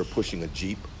video of her pushing a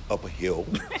Jeep up a hill.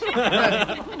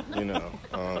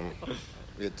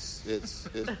 It's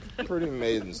pretty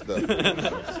amazing stuff.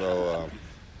 So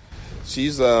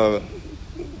she's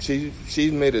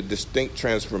made a distinct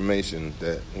transformation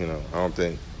that I don't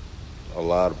think a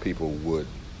lot of people would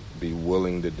be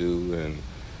willing to do, and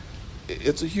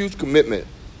it's a huge commitment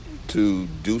to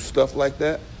do stuff like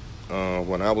that.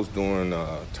 When I was doing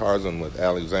Tarzan with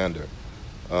Alexander,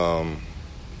 he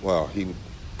would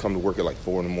come to work at like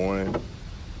 4 a.m.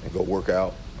 and go work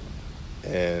out,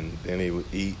 and then he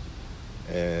would eat.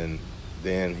 And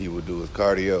then he would do his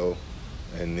cardio,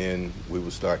 and then we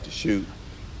would start to shoot.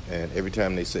 And every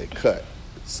time they said cut,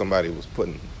 somebody was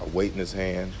putting a weight in his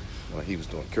hand. He was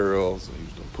doing curls, or he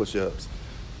was doing push-ups.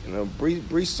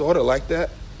 Brie's sort of like that,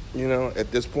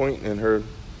 at this point in her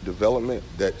development,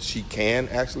 that she can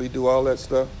actually do all that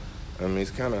stuff. I mean,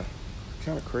 it's kind of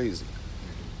crazy.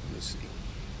 Let me see.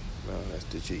 That's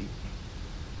the Jeep.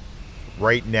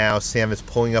 Right now, Sam is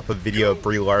pulling up a video of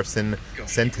Brie Larson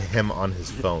sent to him on his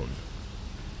phone.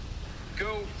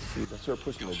 Go. See, that's her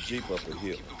pushing a Jeep up a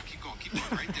hill. Keep going,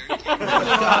 right there. Keep going,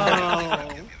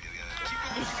 you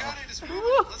got it. It's moving.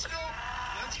 Let's go.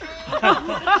 Keep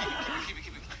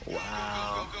it.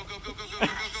 Wow. Go.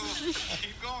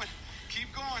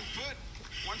 Keep going.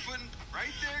 One foot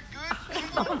right there. Good.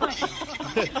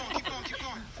 Keep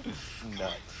going.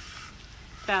 Nuts.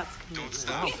 That's cool. Don't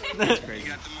stop. That's great. You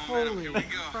got the momentum. Here we go.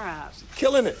 Crap.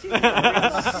 Killing it. Go.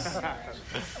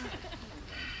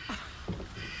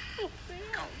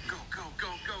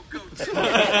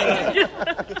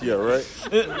 Yeah, right?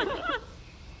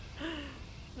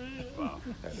 Wow.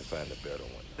 Had to find a better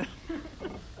one.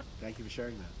 Thank you for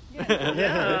sharing that.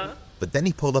 Yeah. But then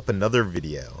he pulled up another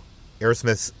video.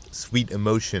 Aerosmith's Sweet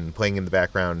Emotion playing in the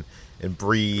background, and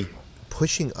Brie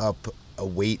pushing up a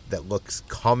weight that looks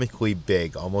comically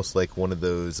big, almost like one of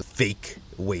those fake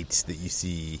weights that you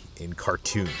see in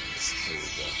cartoons. There we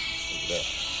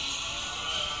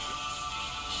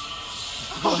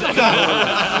go.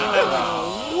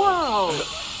 Whoa.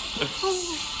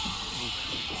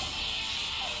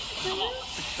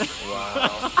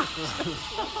 Wow.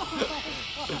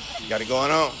 Got it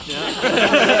going on.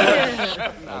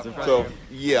 So,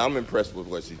 yeah, I'm impressed with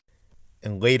what she.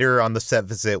 And later on the set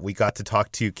visit, we got to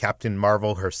talk to Captain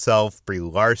Marvel herself, Brie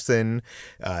Larson.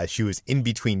 She was in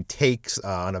between takes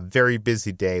on a very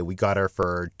busy day. We got her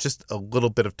for just a little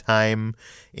bit of time.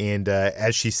 And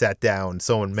as she sat down,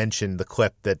 someone mentioned the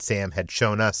clip that Sam had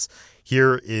shown us.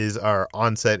 Here is our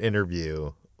on-set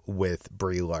interview with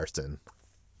Brie Larson.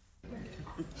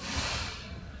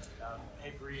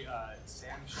 Hey, Brie,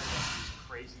 Sam showed us these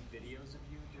crazy videos of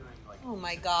you doing like. Oh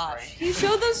my gosh. He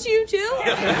showed those to you too?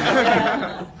 Here's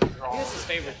his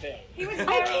favorite thing.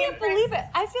 I can't believe it.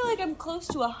 I feel like I'm close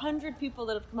to 100 people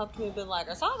that have come up to me and been like,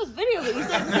 I saw this video that you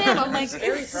sent Sam. I'm like,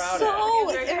 very it's proud so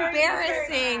of it.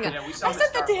 embarrassing. Yeah, we saw I him said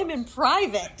at that to him in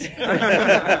private.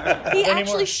 He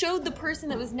actually showed the person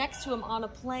that was next to him on a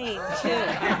plane, too.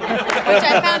 Which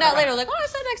I found out later. Like, oh, I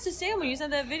sat next to Sam when you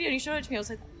sent that video, and he showed it to me. I was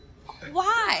like,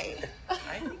 why? I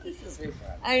think he feels very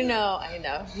proud. I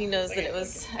know. He knows that it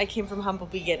was, I came from humble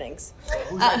beginnings.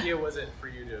 Whose idea was it for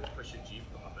you to push a Jeep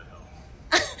up at home?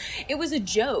 It was a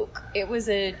joke. It was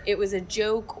a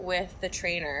joke with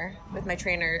my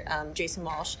trainer, Jason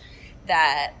Walsh,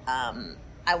 that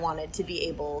I wanted to be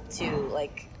able to,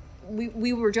 like,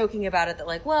 we were joking about it that,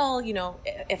 like, well, you know,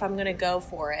 if I'm going to go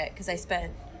for it, because I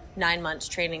spent 9 months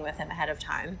training with him ahead of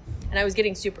time, and I was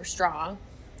getting super strong.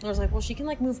 I was like, well, she can,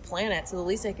 like, move planets, so the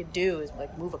least I could do is,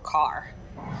 like, move a car.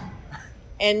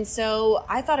 And so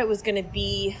I thought it was going to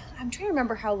be, I'm trying to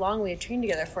remember how long we had trained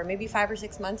together for, maybe 5 or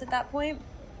 6 months at that point.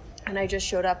 And I just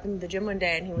showed up in the gym one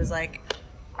day, and he was like,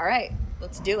 all right,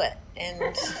 let's do it.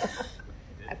 And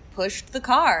I pushed the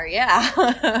car, yeah.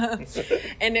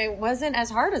 And it wasn't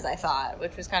as hard as I thought,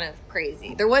 which was kind of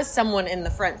crazy. There was someone in the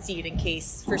front seat in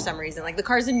case, for some reason, like, the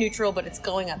car's in neutral, but it's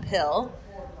going uphill.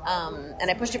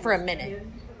 And I pushed it for a minute.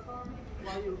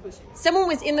 Someone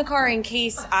was in the car in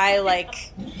case I, like,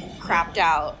 crapped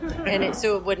out, and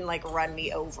so it wouldn't, like, run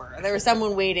me over. There was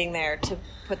someone waiting there to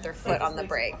put their foot on the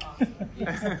brake.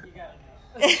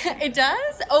 It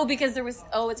does? Oh, because there was,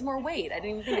 it's more weight. I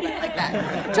didn't even think about it like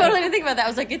that. Totally didn't think about that. I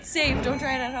was like, it's safe. Don't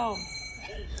try it at home.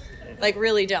 Like,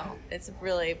 really don't. It's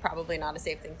really probably not a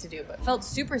safe thing to do, but it felt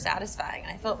super satisfying.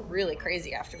 And I felt really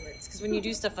crazy afterwards, because when you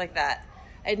do stuff like that,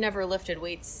 I'd never lifted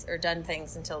weights or done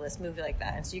things until this movie like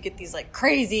that. And so you get these, like,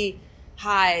 crazy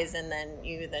highs, and then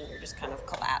you're just kind of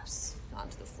collapse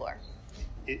onto the floor.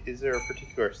 Is there a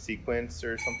particular sequence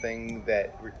or something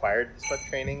that required this much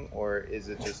training, or is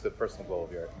it just a personal goal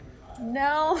of yours?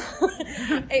 No,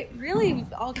 it really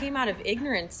all came out of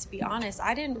ignorance, to be honest.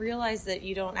 I didn't realize that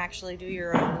you don't actually do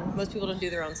your own, most people don't do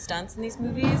their own stunts in these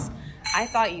movies. I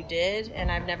thought you did,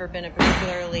 and I've never been a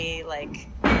particularly, like,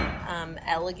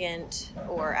 elegant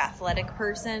or athletic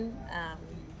person.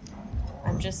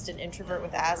 I'm just an introvert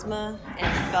with asthma,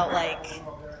 and felt like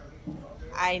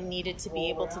I needed to be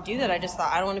able to do that. I just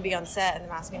thought, I don't want to be on set and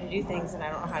them ask me to do things and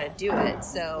I don't know how to do it.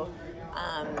 So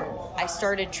I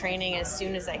started training as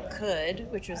soon as I could,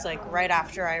 which was, like, right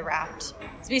after I wrapped.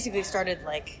 It's basically started,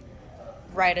 like,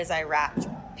 right as I wrapped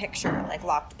picture, like,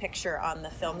 locked picture on the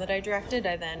film that I directed.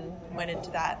 I then went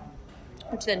into that,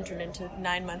 which then turned into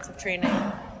 9 months of training.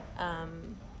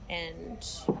 And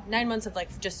 9 months of,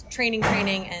 like, just training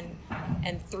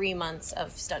and 3 months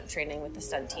of stunt training with the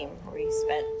stunt team, where we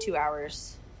spent 2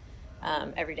 hours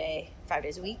every day, 5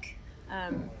 days a week.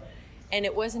 And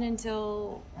it wasn't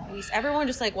until everyone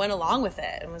just, like, went along with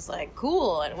it and was like,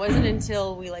 cool. And it wasn't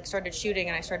until we, like, started shooting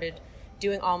and I started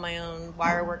doing all my own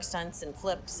wire work stunts and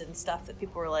flips and stuff that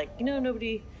people were like, you know,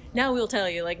 now we'll tell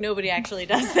you, like, nobody actually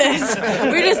does this.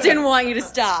 We just didn't want you to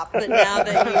stop. But now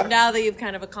that you've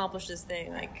kind of accomplished this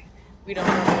thing, like, we don't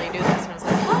normally do this. And I was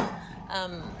like, huh?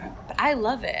 But I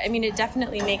love it. I mean, it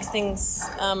definitely makes things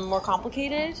more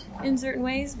complicated in certain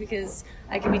ways, because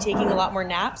I could be taking a lot more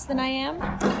naps than I am.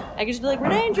 I could just be like,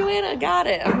 Renee and Joanna, got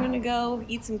it. I'm going to go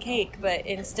eat some cake. But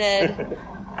instead,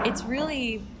 it's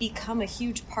really become a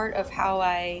huge part of how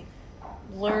I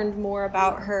learned more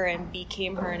about her and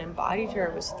became her and embodied her,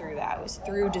 was through that. It was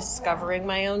through discovering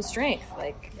my own strength.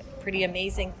 Like, a pretty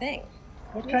amazing thing.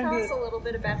 Can you tell us a little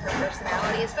bit about her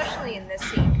personality, especially in this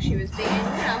scene? Because she was being,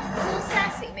 a little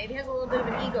sassy. Maybe has a little bit of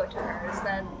an ego to her. Is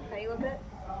that how you look at it?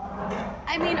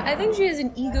 I mean, I think she has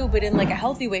an ego, but in, like, a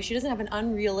healthy way. She doesn't have an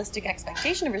unrealistic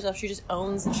expectation of herself. She just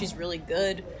owns that she's really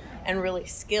good and really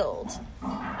skilled,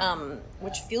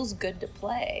 which feels good to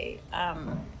play.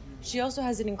 She also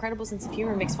has an incredible sense of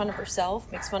humor, makes fun of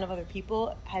herself, makes fun of other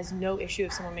people, has no issue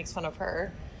if someone makes fun of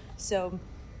her. So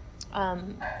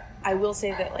I will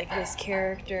say that, like, this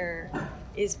character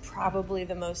is probably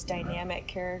the most dynamic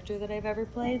character that I've ever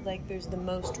played. Like, there's the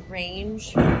most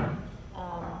range.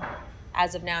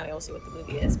 As of now, you'll see what the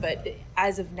movie is, but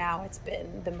as of now, it's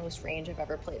been the most range I've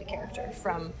ever played a character.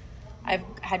 I've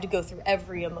had to go through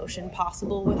every emotion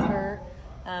possible with her.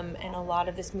 And a lot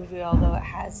of this movie, although it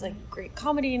has, like, great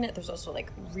comedy in it, there's also,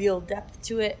 like, real depth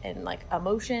to it and, like,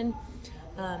 emotion.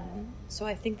 So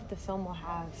I think that the film will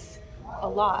have a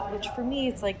lot, which for me,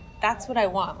 it's like, that's what I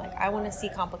want. Like, I want to see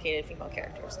complicated female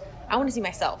characters. I want to see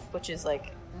myself, which is,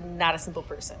 like, not a simple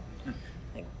person.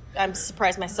 Like, I'm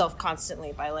surprised myself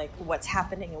constantly by, like, what's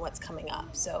happening and what's coming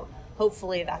up. So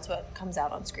hopefully that's what comes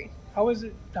out on screen. How was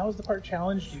the part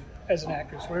challenged you as an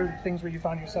actress? What are the things where you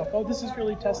found yourself, oh, this is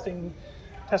really testing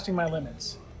my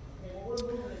limits?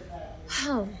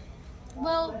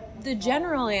 Well, the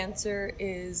general answer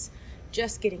is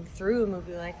just getting through a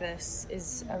movie like this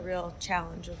is a real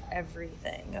challenge of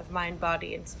everything, of mind,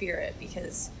 body, and spirit,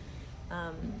 because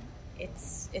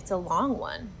it's a long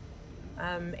one.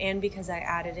 And because I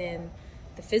added in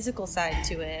the physical side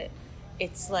to it,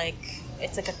 it's like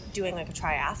doing a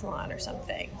triathlon or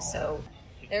something. So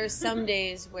there's some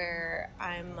days where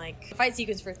I'm like fight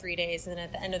sequence for 3 days, and then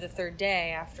at the end of the third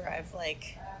day, after I've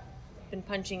like been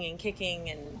punching and kicking,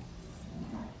 and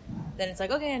then it's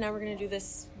like, okay, now we're gonna do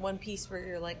this one piece where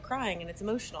you're like crying and it's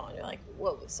emotional, and you're like,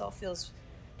 whoa, this all feels,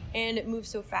 and it moves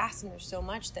so fast, and there's so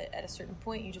much that at a certain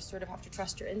point you just sort of have to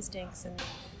trust your instincts. And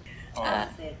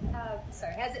has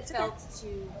it felt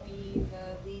to be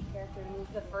the lead character in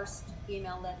the first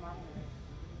female-led Marvel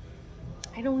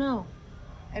movie? I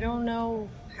don't know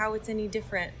how it's any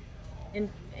different. And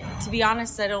to be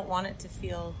honest, I don't want it to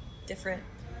feel different.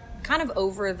 Kind of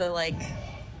over the like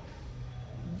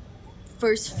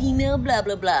first female blah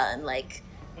blah blah, and like,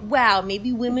 wow,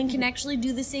 maybe women can actually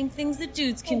do the same things that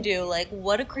dudes can do. Like,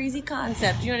 what a crazy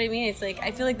concept. You know what I mean? It's like,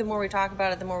 I feel like the more we talk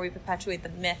about it, the more we perpetuate the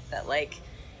myth that like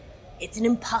it's an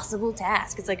impossible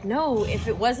task. It's like, no, if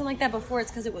it wasn't like that before, it's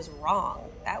because it was wrong.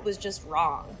 That was just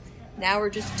wrong. Now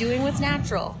we're just doing what's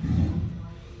natural.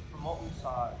 From what we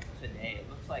saw today, it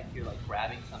looks like you're like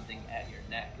grabbing something at your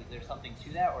neck. Is there something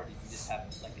to that, or did you just have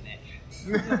like an itch?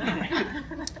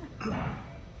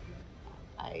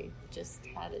 I just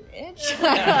had an itch.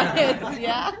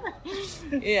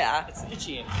 Yeah. It's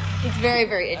itchy. It's very,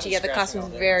 very itchy. Yeah, the costume's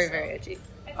very, very itchy.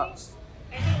 I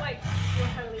think like you're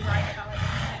totally right about like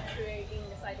perpetuating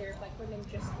this idea of like women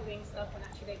just doing stuff when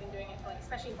actually they've been doing it for like,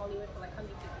 especially in Hollywood, for like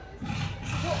hundreds of years.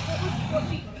 What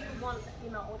do you want the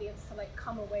female audience to like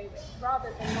come away with,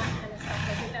 rather than that kind of stuff?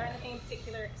 Like, is there anything in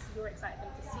particular you're excited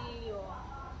them to see, or?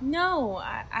 No,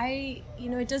 I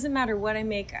it doesn't matter what I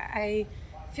make. I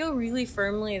feel really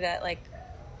firmly that like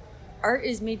art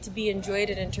is made to be enjoyed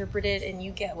and interpreted, and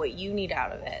you get what you need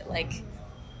out of it. Like,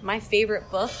 my favorite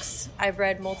books I've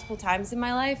read multiple times in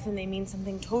my life, and they mean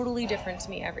something totally different to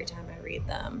me every time I read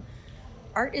them.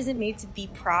 Art isn't made to be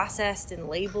processed and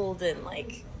labeled and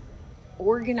like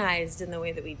organized in the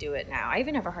way that we do it now. I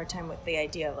even have a hard time with the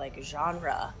idea of like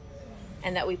genre,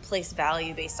 and that we place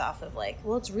value based off of like,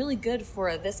 well, it's really good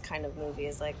for this kind of movie.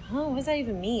 Is like, what does that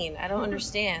even mean? I don't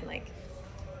understand. Like,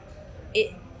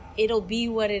 it'll be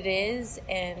what it is,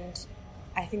 and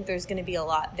I think there's going to be a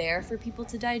lot there for people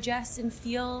to digest and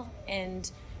feel,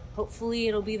 and hopefully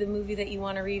it'll be the movie that you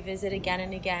want to revisit again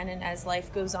and again, and as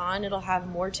life goes on, it'll have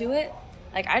more to it.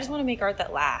 Like, I just want to make art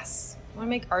that lasts. I want to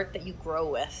make art that you grow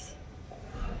with.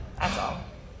 That's all.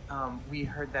 We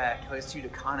heard that Kelly Sue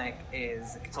DeConnick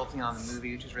is consulting on the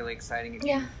movie, which is really exciting. If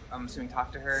Yeah. you, I'm assuming,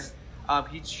 talk to her.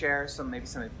 Could you share some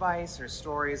advice or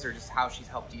stories, or just how she's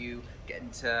helped you get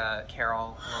into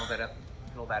Carol a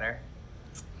little better?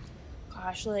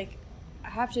 Gosh, like, I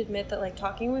have to admit that like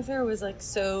talking with her was like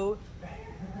so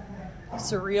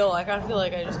surreal. I kind of feel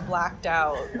like I just blacked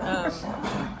out.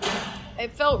 I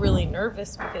felt really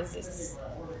nervous because it's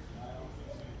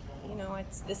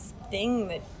this thing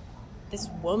that this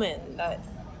woman that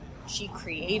she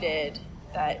created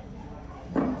that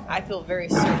I feel very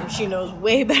certain she knows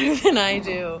way better than I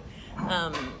do.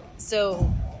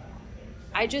 So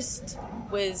I just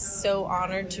was so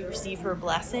honored to receive her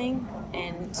blessing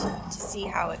and to see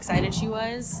how excited she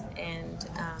was, and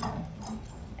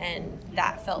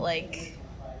that felt like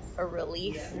a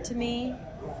relief to me,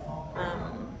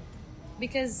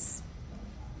 because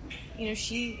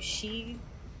she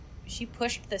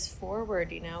pushed this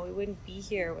forward. We wouldn't be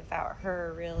here without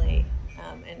her, really,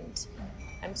 and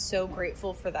I'm so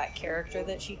grateful for that character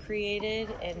that she created,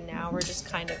 and now we're just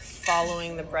kind of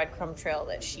following the breadcrumb trail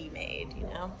that she made,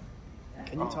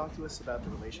 Can you talk to us about the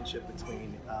relationship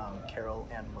between Carol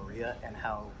and Maria, and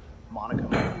how Monica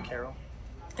might view Carol?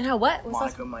 And how what?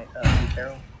 Monica might view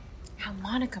Carol? How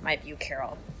Monica might view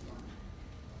Carol.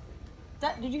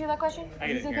 Did you hear that question?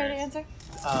 Is it okay to answer?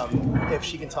 If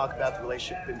she can talk about the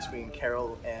relationship between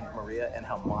Carol and Maria, and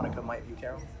how Monica might view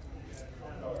Carol?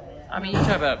 I mean, you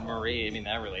talk about Marie. I mean,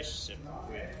 that relationship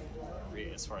with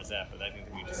Marie, as far as that, but I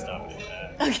think we just stop it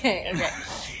at that. Okay.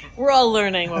 We're all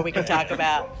learning what we can talk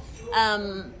about.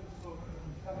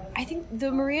 I think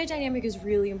the Maria dynamic is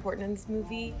really important in this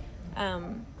movie.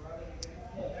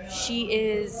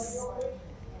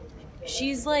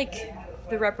 She's like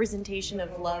the representation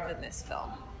of love in this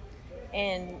film,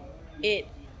 and it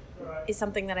is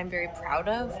something that I'm very proud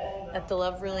of, that the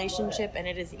love relationship, and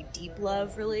it is a deep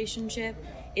love relationship,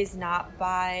 is not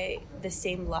by the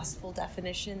same lustful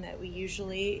definition that we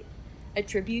usually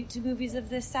attribute to movies of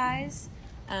this size,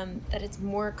 that it's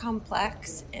more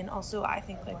complex, and also I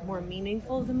think like more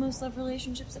meaningful than most love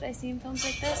relationships that I see in films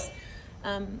like this.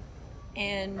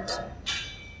 And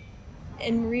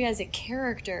Maria as a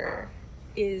character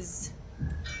is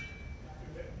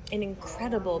an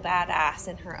incredible badass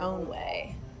in her own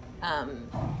way.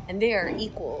 And they are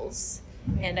equals.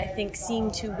 And I think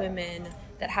seeing two women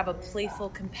that have a playful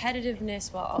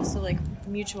competitiveness while also like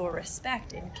mutual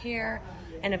respect and care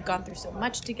and have gone through so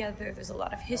much together, there's a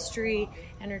lot of history,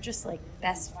 and are just like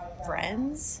best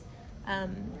friends,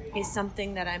 is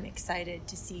something that I'm excited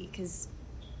to see, because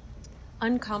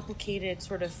uncomplicated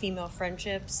sort of female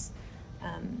friendships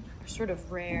are sort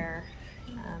of rare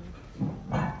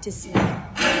to see.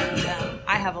 And,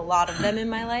 I have a lot of them in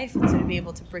my life, and so to be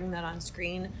able to bring that on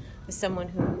screen with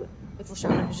someone with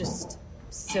Lashana, who's just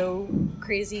so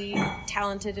crazy,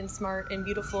 talented and smart and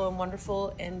beautiful and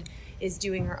wonderful, and is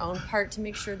doing her own part to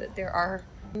make sure that there are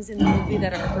things in the movie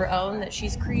that are her own that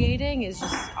she's creating, is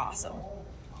just awesome.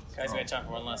 Guys, we got time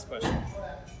for one last question.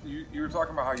 You were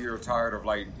talking about how you're tired of,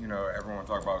 like, you know, everyone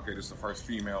talking about, okay, this is the first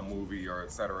female movie, or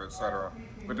et cetera, et cetera.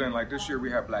 But then, like, this year we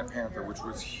have Black Panther, which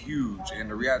was huge, and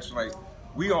the reaction, like,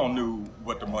 we all knew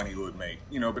what the money would make,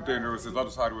 you know, but then there was this other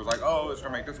side who was like, oh, it's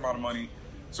going to make this amount of money.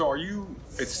 So are you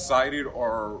excited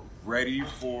or ready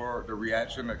for the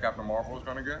reaction that Captain Marvel is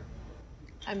going to get?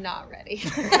 I'm not ready.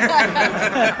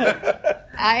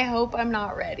 I hope I'm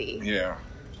not ready. Yeah.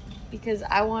 Because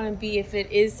I want to be, if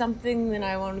it is something, then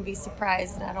I want to be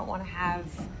surprised, and I don't want to have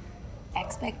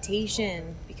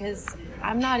expectation, because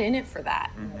I'm not in it for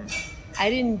that. Mm-hmm. I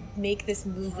didn't make this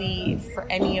movie for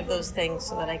any of those things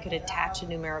so that I could attach a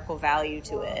numerical value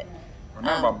to it.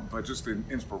 But just the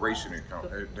inspiration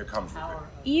that comes with it.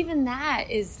 Even that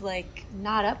is, like,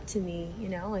 not up to me, you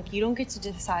know? Like, you don't get to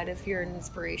decide if you're an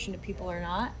inspiration to people or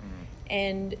not. Mm-hmm.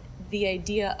 And the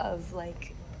idea of,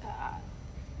 like,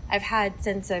 I've had,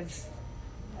 since I've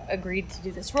agreed to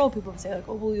do this role, people say, like,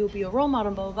 oh, well, you'll be a role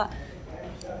model, blah, blah, blah.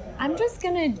 I'm just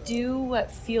going to do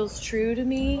what feels true to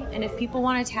me, and if people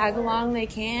want to tag along, they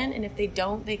can, and if they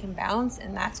don't, they can bounce,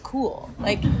 and that's cool.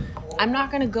 Like, I'm not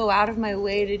going to go out of my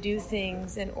way to do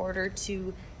things in order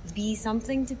to be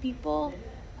something to people.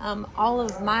 All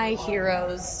of my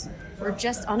heroes were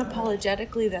just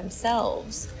unapologetically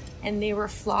themselves, and they were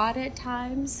flawed at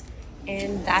times,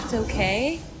 and that's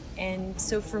okay. And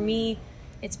so for me,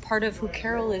 it's part of who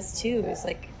Carol is too. It's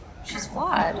like, she's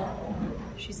flawed.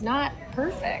 She's not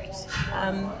perfect.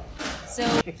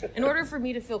 So in order for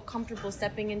me to feel comfortable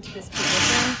stepping into this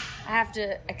position, I have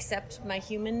to accept my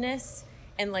humanness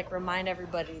and, like, remind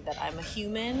everybody that I'm a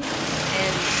human and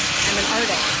I'm an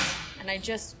artist, and I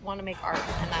just want to make art,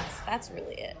 and that's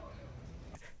really it.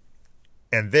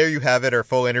 And there you have it, our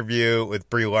full interview with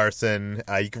Brie Larson.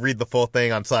 You can read the full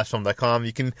thing on slashfilm.com.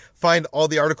 You can find all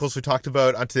the articles we talked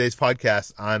about on today's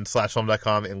podcast on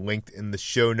slashfilm.com and linked in the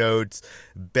show notes.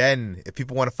 Ben, if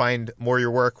people want to find more of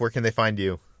your work, where can they find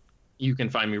you? You can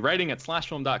find me writing at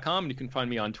slashfilm.com, and you can find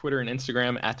me on Twitter and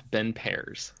Instagram at Ben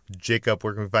Pears. Jacob,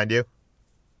 where can we find you?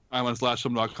 I'm on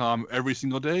slashfilm.com every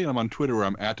single day, and I'm on Twitter where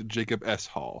I'm at Jacob S.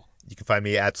 Hall. You can find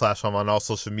me at SlashFilm on all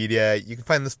social media. You can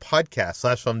find this podcast,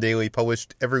 Slash Film Daily,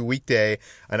 published every weekday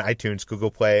on iTunes, Google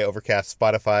Play, Overcast,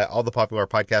 Spotify, all the popular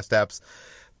podcast apps.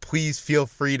 Please feel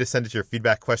free to send us your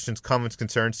feedback, questions, comments,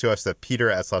 concerns to us at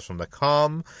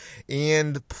peter@slashfilm.com.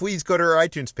 And please go to our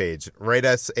iTunes page. Write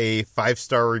us a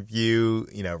 5-star review.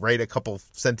 You know, write a couple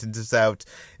sentences out.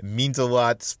 It means a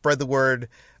lot. Spread the word.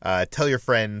 Tell your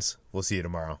friends. We'll see you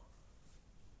tomorrow.